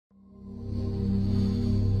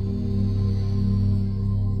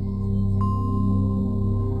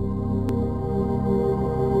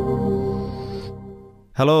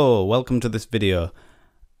Hello, welcome to this video.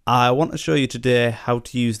 I want to show you today how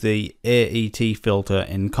to use the AET filter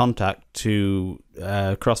in Kontakt to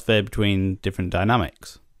crossfade between different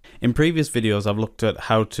dynamics. In previous videos I've looked at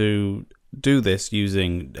how to do this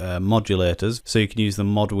using modulators, so you can use the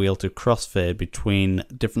mod wheel to crossfade between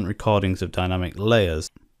different recordings of dynamic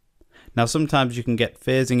layers. Now sometimes you can get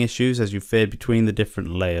phasing issues as you fade between the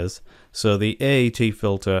different layers, so the AET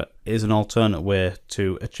filter is an alternate way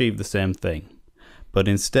to achieve the same thing. But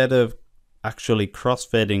instead of actually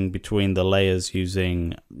crossfading between the layers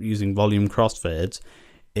using volume crossfades,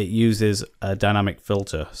 it uses a dynamic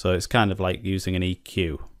filter, so it's kind of like using an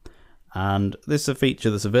EQ. And this is a feature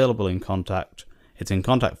that's available in Kontakt. It's in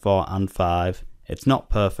Kontakt 4 and 5. It's not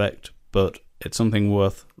perfect, but it's something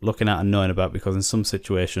worth looking at and knowing about, because in some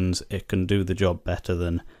situations it can do the job better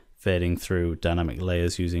than fading through dynamic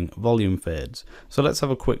layers using volume fades. So let's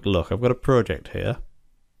have a quick look. I've got a project here,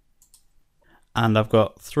 and I've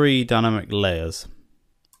got 3 dynamic layers.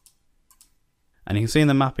 And you can see in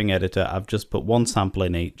the mapping editor I've just put one sample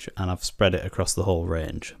in each and I've spread it across the whole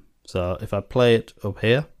range. So if I play it up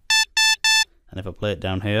here, and if I play it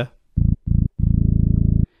down here,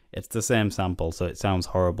 it's the same sample, so it sounds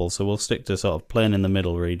horrible. So we'll stick to sort of playing in the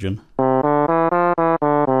middle region.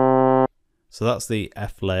 So that's the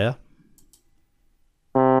F layer.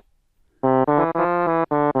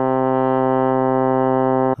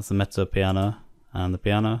 That's the mezzo piano and the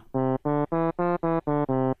piano.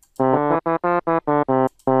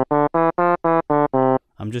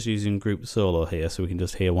 I'm just using group solo here so we can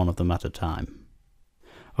just hear one of them at a time.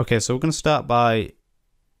 Okay, so we're going to start by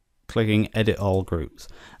clicking edit all groups,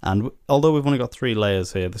 and although we've only got 3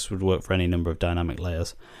 layers here, this would work for any number of dynamic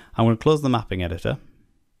layers. I'm going to close the mapping editor.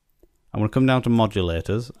 I'm going to come down to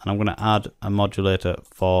modulators, and I'm going to add a modulator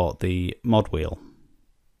for the mod wheel.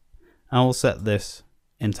 And we'll set this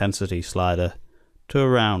intensity slider to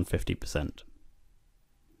around 50%.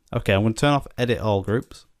 Okay, I'm going to turn off edit all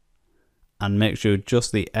groups and make sure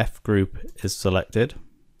just the F group is selected.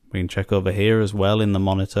 We can check over here as well in the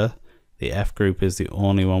monitor. The F group is the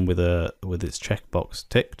only one with its checkbox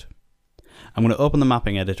ticked. I'm going to open the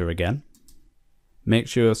mapping editor again. Make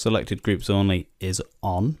sure selected groups only is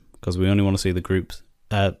on, because we only want to see the groups.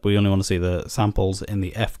 We only want to see the samples in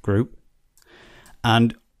the F group.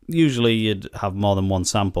 And usually you'd have more than one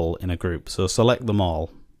sample in a group, so select them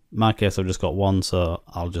all. In my case I've just got one, so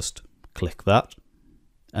I'll just click that.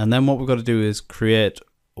 And then what we've got to do is create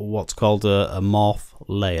what's called a Morph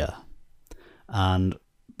Layer. And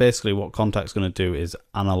basically what Kontakt's going to do is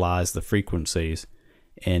analyze the frequencies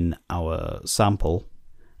in our sample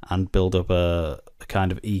and build up a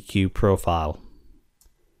kind of EQ profile.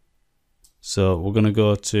 So we're going to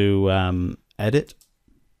go to edit,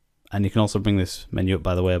 and you can also bring this menu up,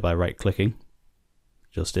 by the way, by right clicking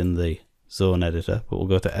just in the zone editor. But we'll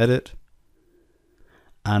go to edit,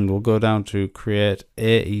 and we'll go down to create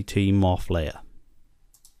AET Morph Layer,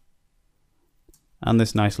 and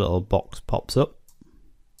this nice little box pops up.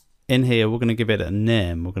 In here we're going to give it a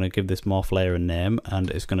name. We're going to give this Morph Layer a name, and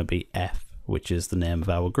it's going to be F, which is the name of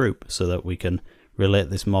our group, so that we can relate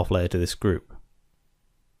this Morph Layer to this group.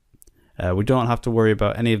 We don't have to worry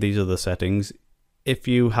about any of these other settings. If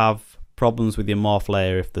you have problems with your Morph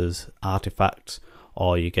Layer, if there's artifacts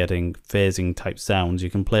or you're getting phasing type sounds,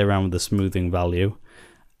 you can play around with the smoothing value,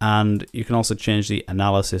 and you can also change the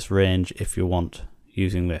analysis range if you want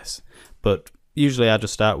using this. But usually I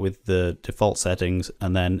just start with the default settings,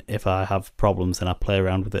 and then if I have problems then I play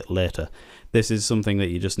around with it later. This is something that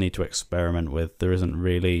you just need to experiment with. There isn't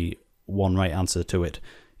really one right answer to it.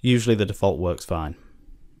 Usually the default works fine.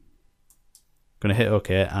 I'm going to hit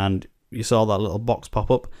OK, and you saw that little box pop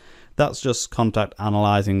up. That's just Kontakt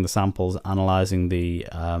analyzing the samples, analyzing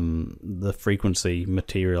the frequency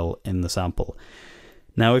material in the sample.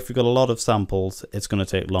 Now if you've got a lot of samples, it's going to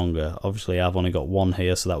take longer. Obviously I've only got one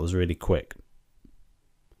here, so that was really quick.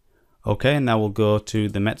 Okay, now we'll go to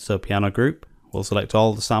the mezzo piano group. We'll select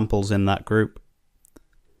all the samples in that group.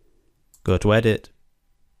 Go to edit,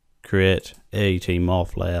 create AET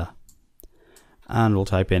Morph Layer, and we'll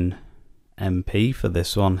type in MP for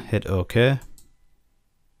this one, hit OK.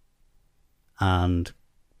 And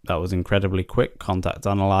that was incredibly quick. Kontakt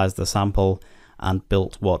analyzed the sample and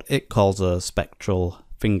built what it calls a spectral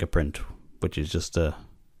fingerprint, which is just an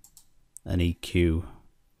EQ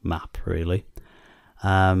map really.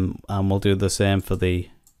 And we'll do the same for the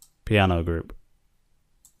piano group.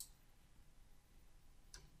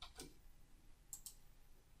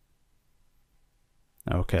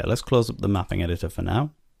 Okay, let's close up the mapping editor for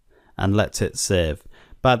now, and let's hit save.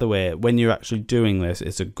 By the way, when you're actually doing this,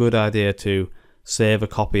 it's a good idea to save a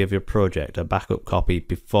copy of your project, a backup copy,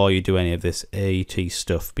 before you do any of this AET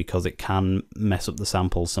stuff, because it can mess up the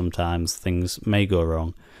samples sometimes. Things may go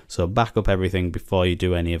wrong. So back up everything before you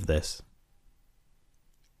do any of this.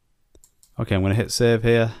 Okay, I'm going to hit save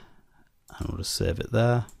here, and we'll just save it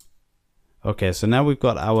there. Okay, so now we've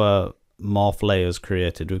got our morph layers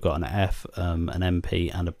created. We've got an F, an MP,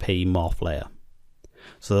 and a P morph layer.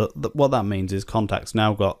 So what that means is Kontakt's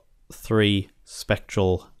now got 3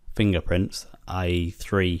 spectral fingerprints, i.e.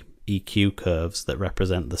 3 EQ curves that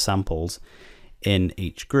represent the samples in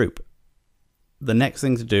each group. The next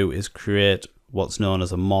thing to do is create what's known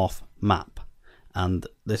as a Morph Map, and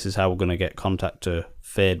this is how we're going to get Kontakt to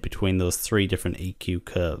fade between those 3 different EQ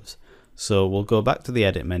curves. So we'll go back to the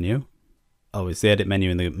edit menu. Oh, it's the edit menu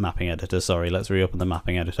in the mapping editor, sorry, let's reopen the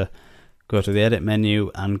mapping editor. Go to the edit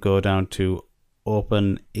menu and go down to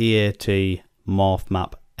open AET Morph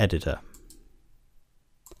Map editor.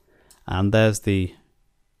 And there's the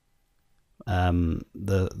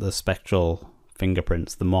spectral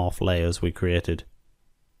fingerprints, the morph layers we created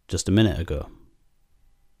just a minute ago.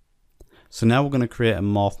 So now we're going to create a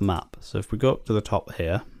morph map. So if we go up to the top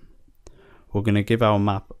here, we're going to give our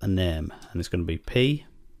map a name, and it's going to be P,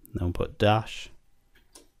 then we'll put dash,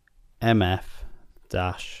 MF,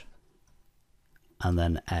 dash, and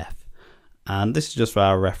then F. And this is just for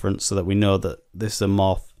our reference so that we know that this is a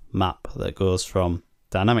morph map that goes from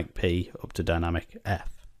dynamic P up to dynamic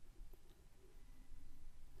F.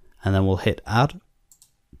 And then we'll hit add,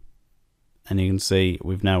 and you can see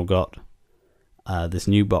we've now got this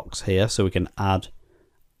new box here, so we can add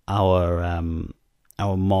our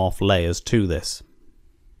morph layers to this.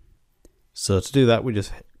 So to do that, we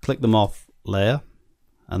just click the morph layer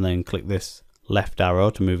and then click this left arrow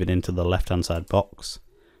to move it into the left hand side box.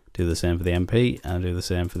 Do the same for the MP and do the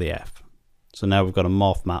same for the F. So now we've got a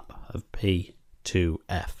morph map of P to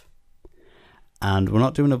F. And we're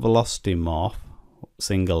not doing a velocity morph,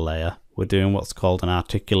 single layer, we're doing what's called an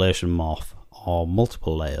articulation morph, or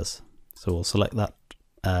multiple layers. So we'll select that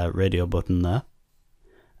radio button there,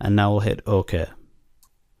 and now we'll hit OK.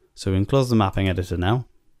 So we can close the mapping editor now,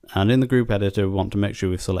 and in the group editor we want to make sure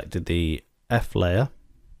we've selected the F layer,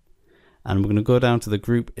 and we're going to go down to the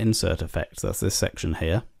group insert effects, that's this section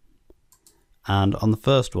here, and on the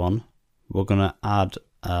first one we're going to add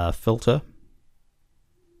a filter.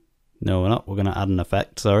 No, we're not, we're going to add an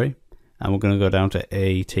effect, sorry, and we're going to go down to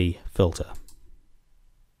AET filter.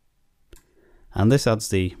 And this adds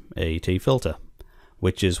the AET filter,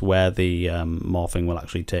 which is where the morphing will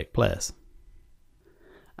actually take place.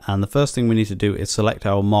 And the first thing we need to do is select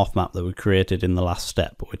our morph map that we created in the last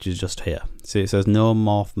step, which is just here. See, it says no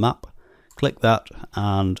morph map. Click that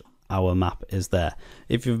and our map is there.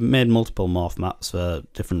 If you've made multiple morph maps for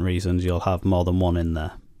different reasons, you'll have more than one in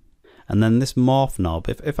there. And then this morph knob,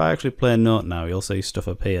 if I actually play a note now, you'll see stuff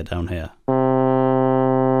appear down here.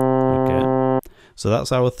 Okay, so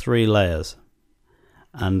that's our 3 layers.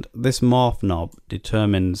 And this morph knob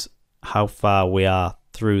determines how far we are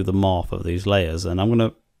through the morph of these layers. And I'm going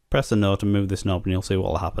to press a note and move this knob and you'll see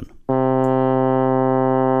what will happen.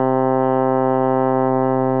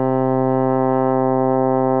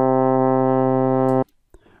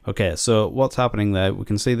 Okay, so what's happening there, we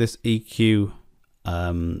can see this EQ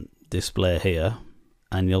display here,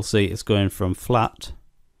 and you'll see it's going from flat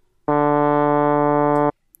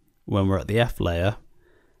when we're at the F layer,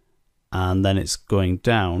 and then it's going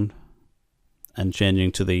down and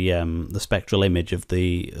changing to the spectral image of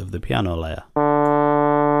the piano layer.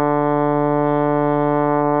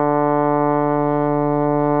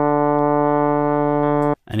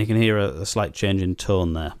 And you can hear a slight change in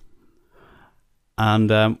tone there.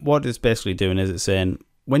 And what it's basically doing is it's saying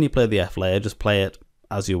when you play the F layer, just play it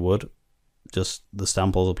as you would, just the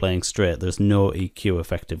samples are playing straight, there's no EQ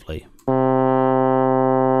effectively.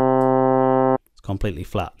 It's completely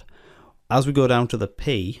flat. As we go down to the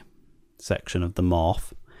P section of the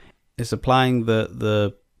morph, it's applying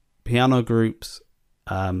the piano group's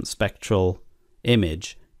spectral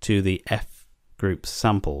image to the F group's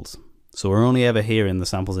samples. So we're only ever hearing the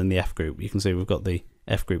samples in the F group. You can see we've got the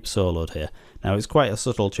F group soloed here. Now it's quite a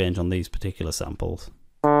subtle change on these particular samples.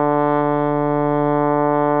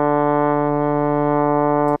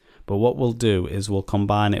 But what we'll do is we'll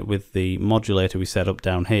combine it with the modulator we set up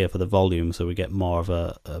down here for the volume, so we get more of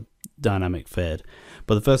a dynamic fade.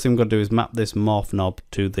 But the first thing we've got to do is map this morph knob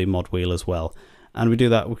to the mod wheel as well. And we do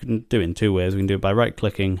that, we can do it in 2 ways. We can do it by right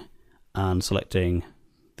clicking and selecting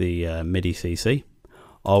the MIDI CC,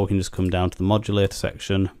 or we can just come down to the modulator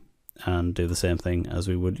section and do the same thing as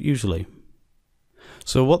we would usually.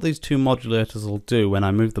 So what these 2 modulators will do when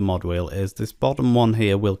I move the mod wheel is this bottom one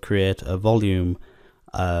here will create a volume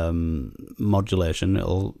modulation.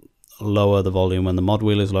 It'll lower the volume when the mod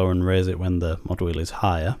wheel is lower and raise it when the mod wheel is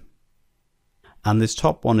higher. And this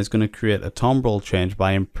top one is going to create a timbral change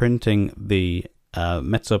by imprinting the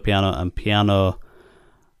mezzo piano and piano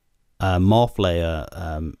morph layer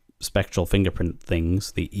spectral fingerprint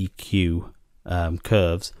things, the EQ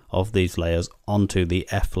curves of these layers onto the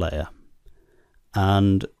F layer.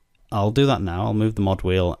 And I'll do that now. I'll move the mod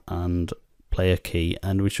wheel and play a key,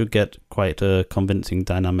 and we should get quite a convincing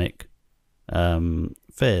dynamic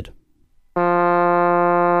fade.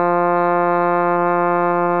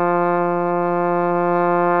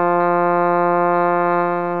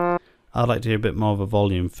 I'd like to hear a bit more of a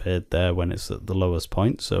volume fade there when it's at the lowest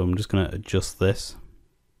point, so I'm just going to adjust this.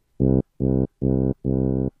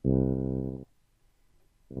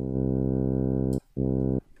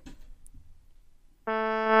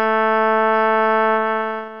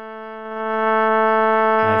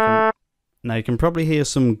 Now you can probably hear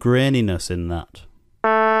some graininess in that.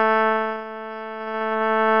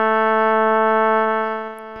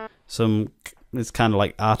 It's kind of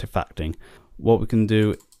like artifacting. What we can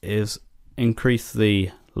do is increase the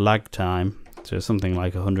lag time to something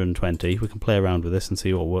like 120. We can play around with this and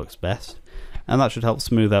see what works best, and that should help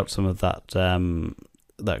smooth out some of that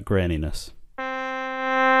that graininess.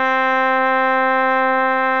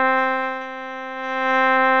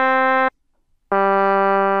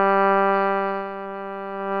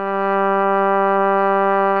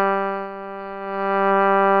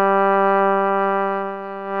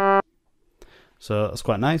 So that's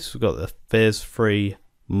quite nice. We've got the phase-free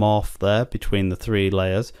morph there between the three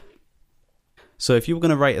layers. So if you were going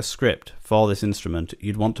to write a script for this instrument,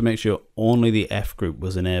 you'd want to make sure only the F group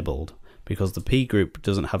was enabled, because the P group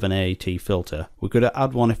doesn't have an AET filter. We could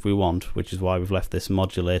add one if we want, which is why we've left this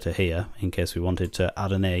modulator here, in case we wanted to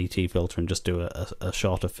add an AET filter and just do a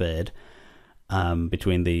shorter fade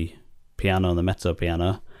between the piano and the mezzo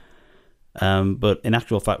piano. But in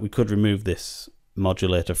actual fact, we could remove this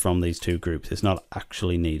modulator from these two groups. It's not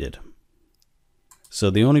actually needed. So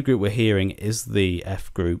the only group we're hearing is the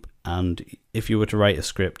F group, and if you were to write a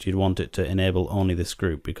script, you'd want it to enable only this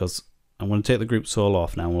group, because I'm going to take the group solo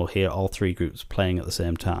off now and we'll hear all three groups playing at the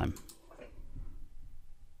same time.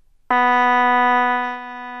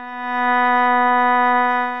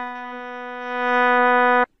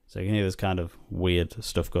 So you can hear this kind of weird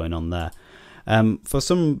stuff going on there. For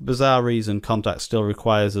some bizarre reason, Kontakt still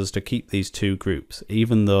requires us to keep these two groups,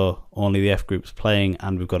 even though only the F group's playing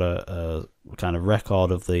and we've got a kind of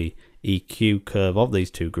record of the EQ curve of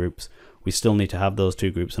these two groups. We still need to have those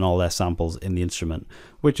two groups and all their samples in the instrument,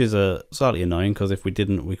 which is slightly annoying, because if we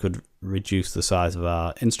didn't, we could reduce the size of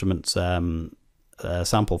our instrument's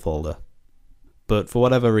sample folder. But for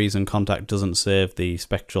whatever reason, Kontakt doesn't save the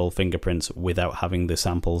spectral fingerprints without having the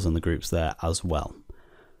samples and the groups there as well.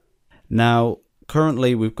 Now,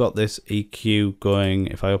 currently we've got this EQ going.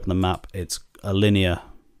 If I open the map, it's a linear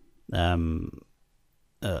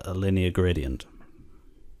gradient.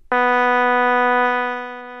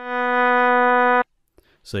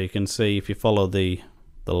 So you can see, if you follow the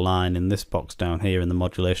line in this box down here in the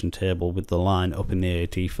modulation table with the line up in the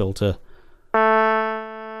AET filter.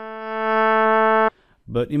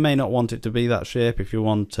 But you may not want it to be that shape. If you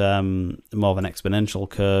want more of an exponential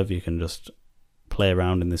curve, you can just play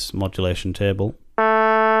around in this modulation table.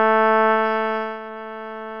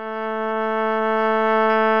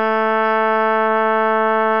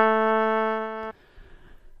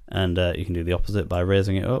 And you can do the opposite by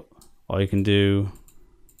raising it up, or you can do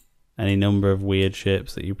any number of weird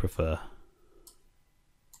shapes that you prefer.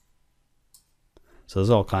 So there's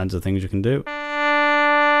all kinds of things you can do.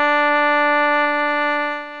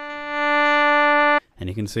 And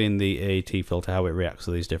you can see in the AET filter how it reacts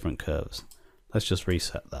to these different curves. Let's just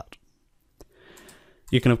reset that.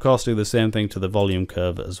 You can of course do the same thing to the volume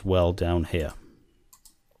curve as well down here.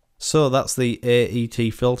 So that's the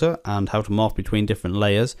AET filter and how to morph between different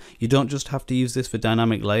layers. You don't just have to use this for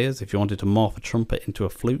dynamic layers. If you wanted to morph a trumpet into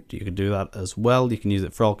a flute, you could do that as well. You can use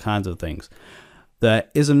it for all kinds of things. There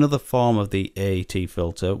is another form of the AET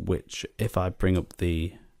filter, which if I bring up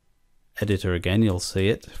the editor again, you'll see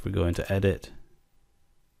it. If we go into edit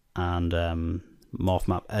and Morph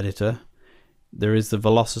Map editor, there is the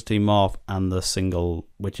velocity morph and the single,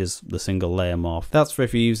 which is the single layer morph. That's for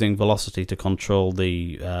if you're using velocity to control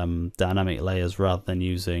the dynamic layers rather than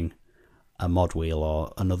using a mod wheel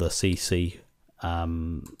or another CC,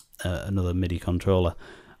 another MIDI controller.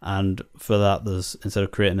 And for that, there's, instead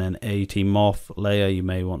of creating an AET morph layer, you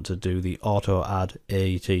may want to do the auto add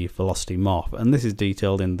AET velocity morph, and this is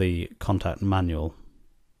detailed in the Kontakt manual.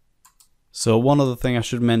 So one other thing I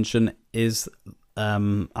should mention is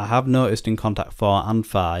I have noticed in Kontakt 4 and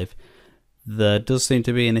 5 there does seem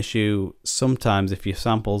to be an issue sometimes if your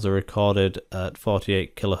samples are recorded at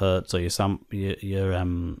 48 kilohertz, or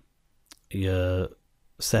your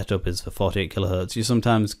setup is for 48 kilohertz. You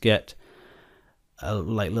sometimes get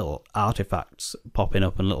like little artifacts popping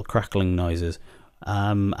up and little crackling noises.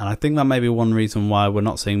 And I think that may be one reason why we're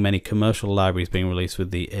not seeing many commercial libraries being released with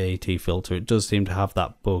the AET filter. It does seem to have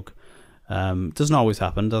that bug. Doesn't always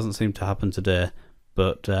happen, doesn't seem to happen today,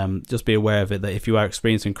 but just be aware of it, that if you are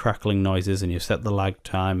experiencing crackling noises and you've set the lag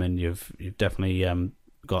time and you've definitely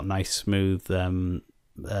got nice smooth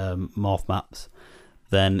morph maps,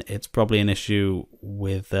 then it's probably an issue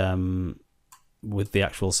with the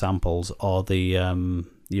actual samples or the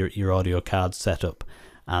your audio card setup,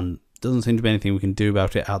 and doesn't seem to be anything we can do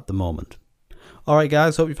about it at the moment. Alright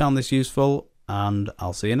guys, hope you found this useful, and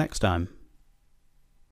I'll see you next time.